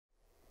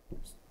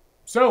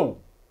So,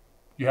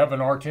 you have an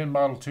R10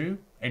 Model 2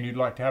 and you'd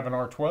like to have an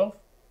R12?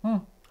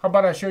 How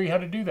about I show you how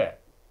to do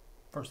that?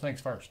 First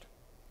things first.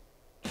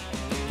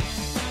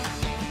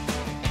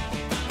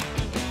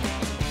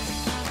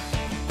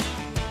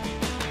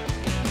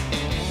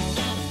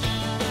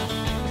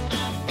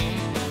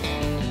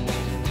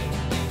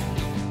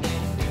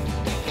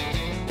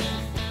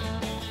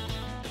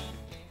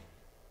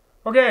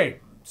 Okay,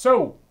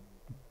 so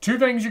two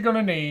things you're going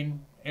to need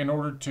in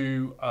order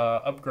to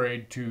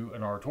upgrade to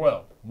an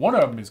R12. One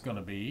of them is going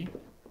to be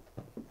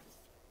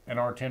an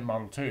R10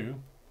 Model 2.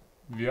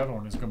 The other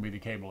one is going to be the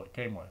cable it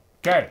came with.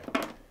 Okay,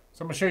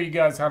 so I'm going to show you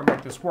guys how to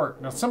make this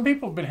work. Now, some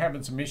people have been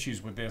having some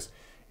issues with this,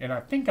 and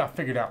I think I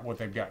figured out what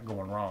they've got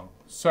going wrong.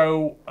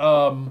 So,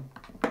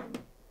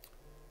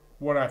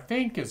 what I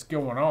think is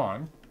going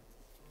on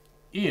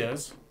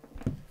is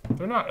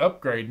they're not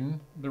upgrading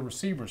the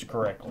receivers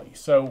correctly.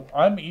 So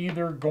I'm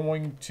either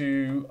going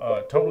to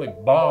totally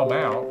bomb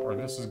out, or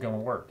this is going to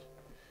work.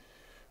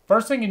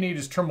 First thing you need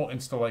is Trimble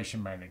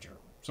Installation Manager.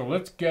 So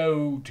let's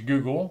go to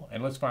Google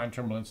and let's find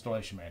Trimble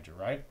Installation Manager,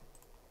 right?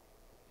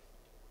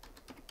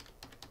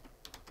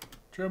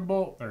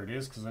 Trimble, there it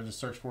is, because I just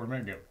searched for it a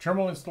minute ago.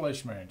 Trimble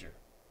Installation Manager.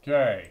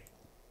 Okay.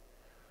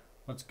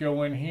 Let's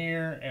go in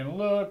here and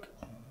look.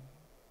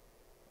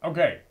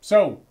 Okay,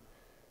 so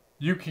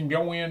you can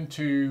go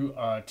into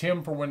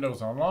Tim for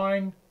Windows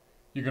Online.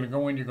 You're going to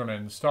go in, you're going to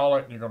install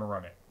it, and you're going to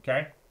run it.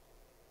 Okay?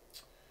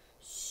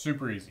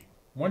 Super easy.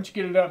 Once you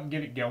get it up and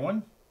get it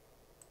going,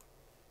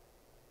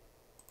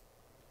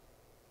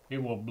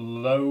 it will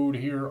load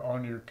here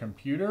on your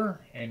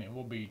computer, and it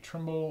will be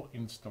Trimble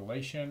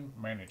Installation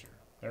Manager.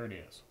 There it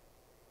is.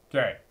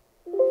 Okay.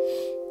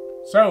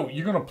 So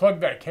you're going to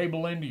plug that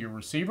cable into your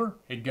receiver.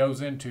 It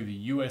goes into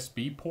the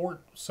USB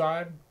port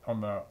side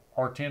on the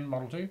R10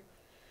 Model 2.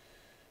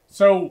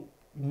 So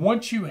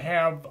once you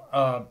have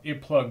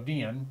it plugged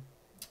in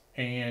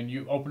and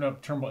you open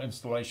up Trimble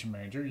Installation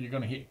Manager, you're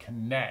going to hit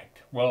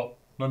connect. Well,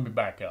 let me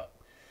back up.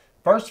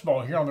 First of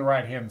all, here on the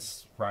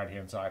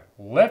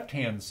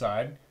left-hand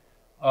side,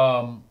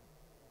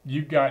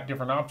 you've got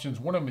different options.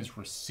 One of them is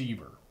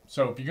receiver.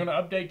 So if you're going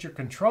to update your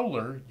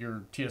controller,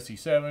 your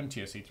TSC7,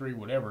 TSC3,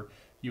 whatever,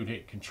 you would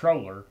hit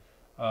controller.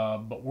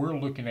 But we're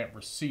looking at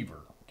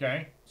receiver.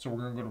 Okay, so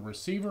we're going to go to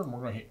receiver and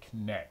we're going to hit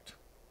connect.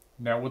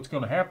 Now what's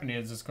going to happen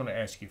is it's going to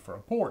ask you for a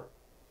port.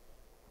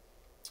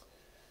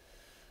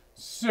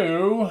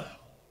 So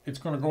it's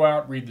going to go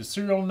out, read the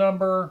serial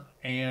number,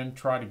 and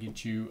try to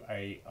get you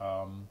a,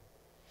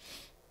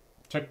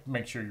 check,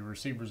 make sure your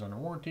receiver's under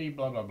warranty,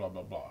 blah, blah, blah,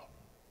 blah, blah.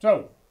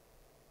 So,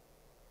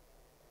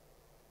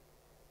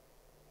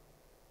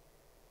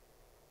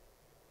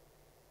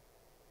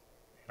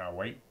 and I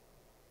wait.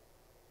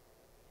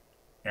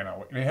 And I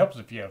wait. And it helps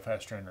if you have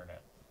faster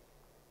internet.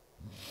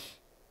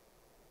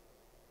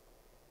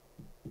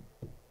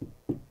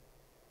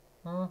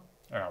 And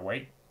I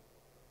wait.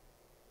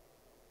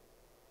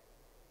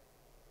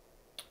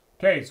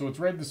 Okay, so it's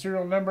read the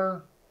serial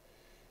number.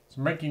 It's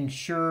making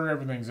sure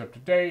everything's up to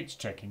date. It's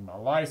checking my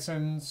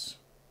license.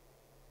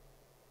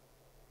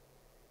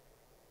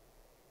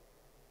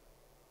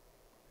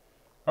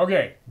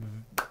 Okay,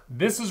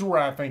 this is where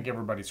I think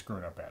everybody's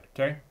screwing up at,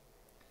 okay?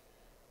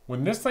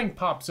 When this thing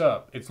pops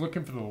up, it's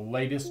looking for the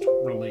latest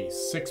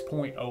release,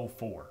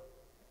 6.04.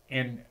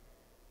 And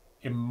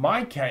in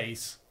my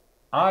case,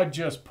 I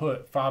just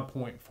put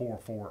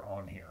 5.44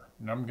 on here.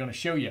 And I'm going to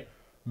show you.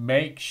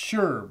 Make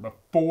sure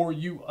before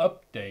you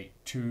update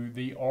to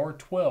the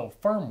R12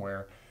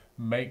 firmware,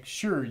 make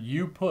sure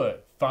you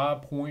put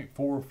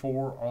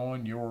 5.44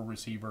 on your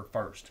receiver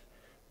first,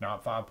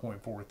 not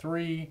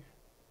 5.43.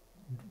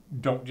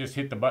 Don't just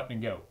hit the button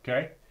and go,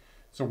 okay?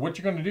 So what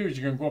you're going to do is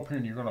you're going to go up here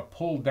and you're going to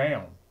pull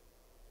down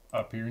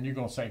up here and you're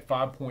going to say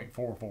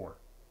 5.44.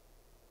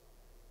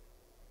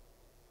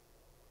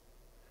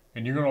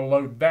 And you're going to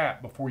load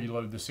that before you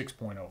load the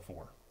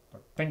 6.04. I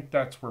think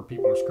that's where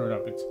people are screwing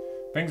up.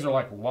 Things are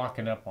like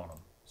locking up on them.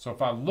 So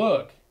if I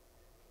look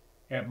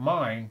at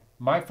mine,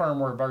 my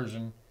firmware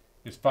version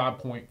is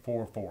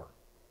 5.44.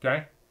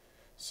 Okay?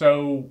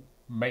 So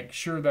make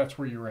sure that's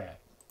where you're at.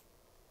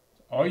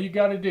 All you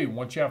got to do,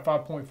 once you have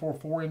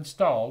 5.44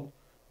 installed,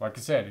 like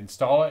I said,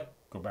 install it,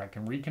 go back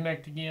and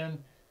reconnect again,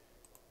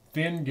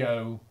 then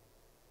go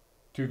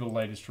to the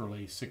latest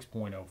release,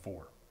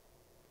 6.04.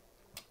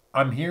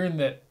 I'm hearing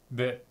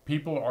that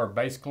people are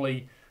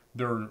basically,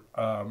 their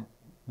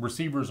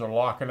receivers are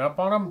locking up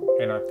on them,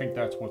 and I think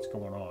that's what's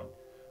going on.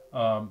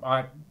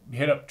 I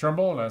hit up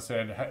Trimble, and I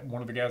said,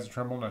 one of the guys at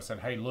Trimble, and I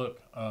said, hey,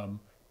 look,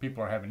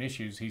 people are having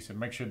issues. He said,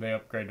 make sure they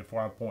upgrade to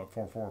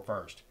 5.44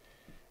 first.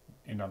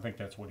 And I think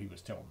that's what he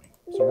was telling me.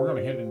 So we're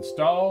going to hit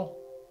install.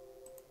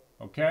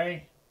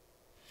 Okay.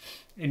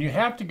 And you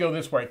have to go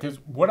this way, because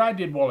what I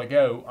did a while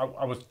ago,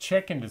 I was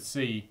checking to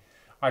see,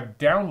 I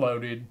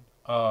downloaded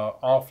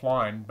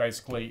offline,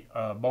 basically,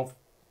 both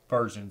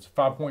versions,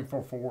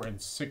 5.44 and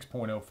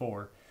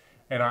 6.04,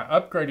 and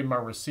I upgraded my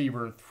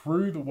receiver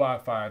through the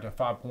Wi-Fi to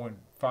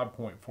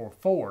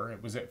 5.44.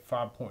 It was at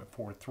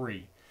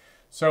 5.43.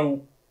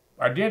 So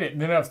I did it,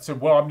 and then I said,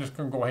 well, I'm just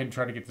going to go ahead and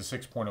try to get the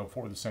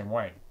 6.04 the same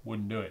way.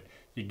 Wouldn't do it.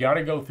 You got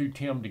to go through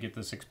Tim to get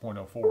the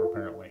 6.04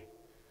 apparently.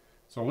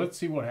 So let's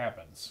see what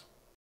happens.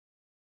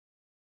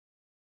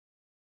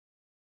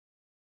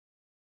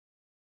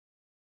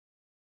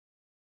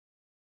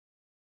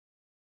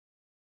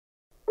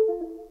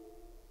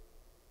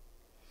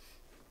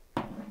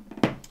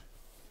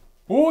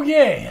 Oh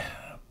yeah,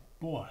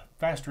 boy,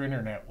 faster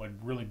internet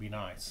would really be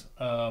nice.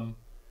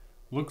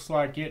 Looks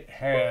like it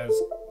has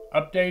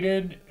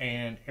updated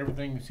and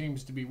everything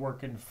seems to be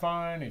working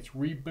fine. It's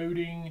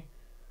rebooting.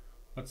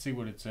 Let's see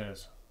what it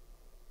says.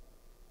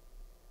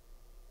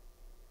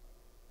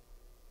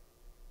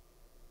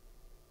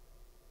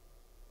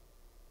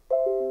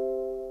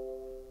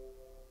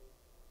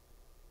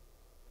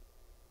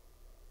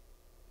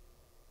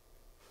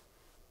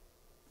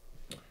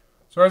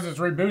 So as it's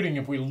rebooting,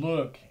 if we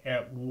look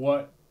at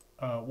what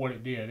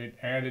it did, it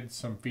added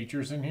some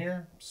features in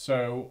here.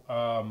 So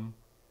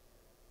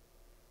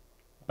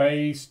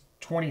base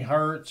 20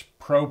 hertz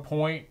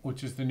ProPoint,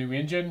 which is the new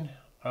engine,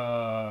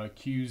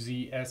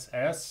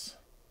 QZSS,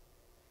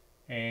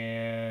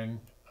 and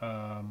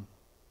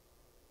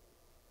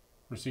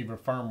receiver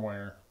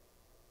firmware.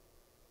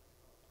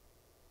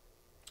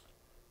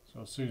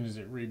 So as soon as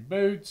it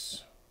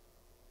reboots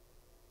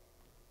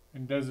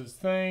and does its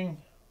thing,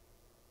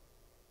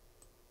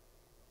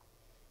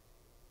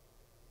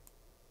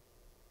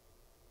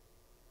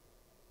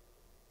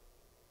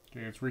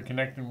 okay, it's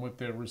reconnecting with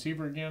the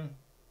receiver again.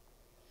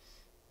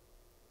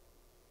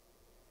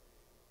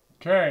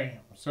 Okay,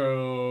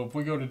 so if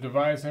we go to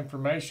device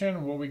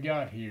information, what we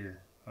got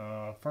here?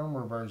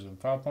 Firmware version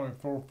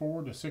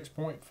 5.44 to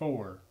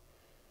 6.4.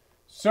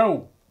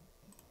 So,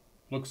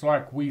 looks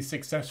like we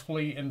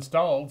successfully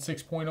installed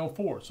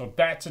 6.04. So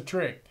that's a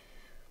trick.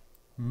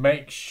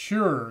 Make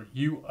sure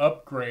you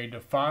upgrade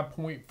to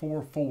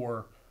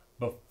 5.44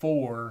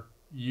 before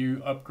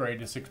you upgrade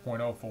to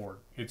 6.04.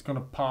 It's going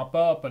to pop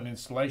up an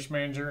installation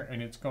manager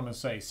and it's going to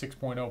say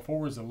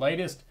 6.04 is the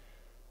latest.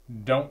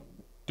 Don't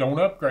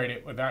upgrade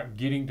it without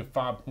getting to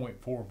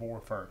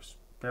 5.44 first.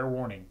 Fair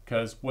warning,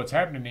 because what's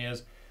happening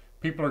is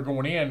people are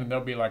going in and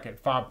they'll be like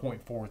at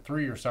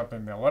 5.43 or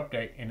something, they'll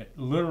update and it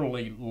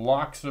literally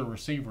locks the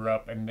receiver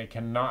up and they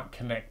cannot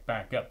connect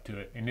back up to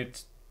it and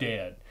it's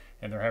dead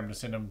and they're having to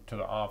send them to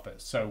the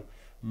office. So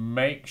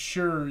make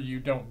sure you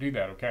don't do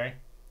that, okay?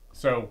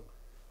 So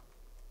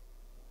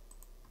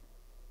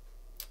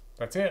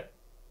that's it.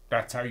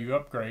 That's how you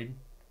upgrade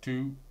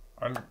to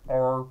an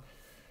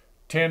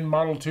R10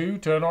 Model 2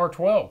 to an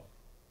R12.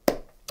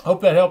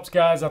 Hope that helps,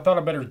 guys. I thought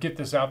I better get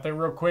this out there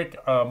real quick.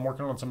 I'm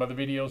working on some other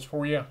videos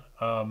for you.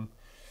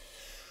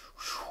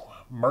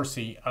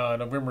 Mercy,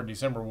 November,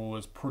 December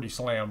was pretty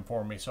slammed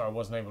for me, so I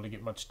wasn't able to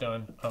get much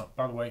done.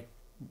 By the way,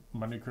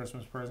 my new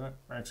Christmas present,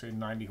 actually a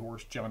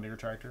 90-horse John Deere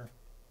tractor.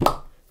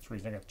 That's the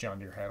reason I got the John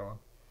Deere hat on.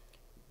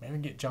 Maybe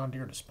get John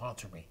Deere to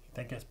sponsor me. You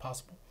think that's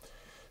possible?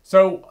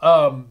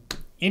 So,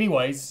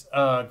 anyways,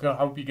 I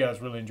hope you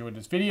guys really enjoyed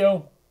this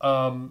video.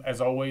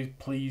 As always,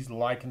 please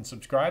like and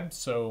subscribe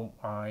so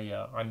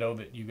I know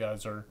that you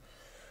guys are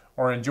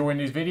enjoying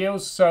these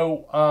videos.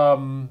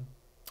 So,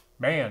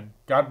 man,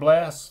 God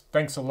bless.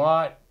 Thanks a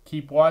lot.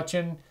 Keep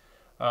watching.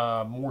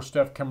 More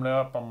stuff coming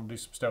up. I'm going to do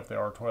some stuff with the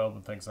R12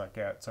 and things like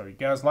that. So, you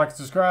guys like and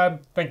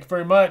subscribe. Thank you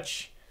very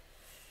much.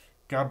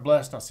 God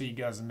bless, and I'll see you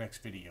guys in the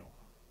next video.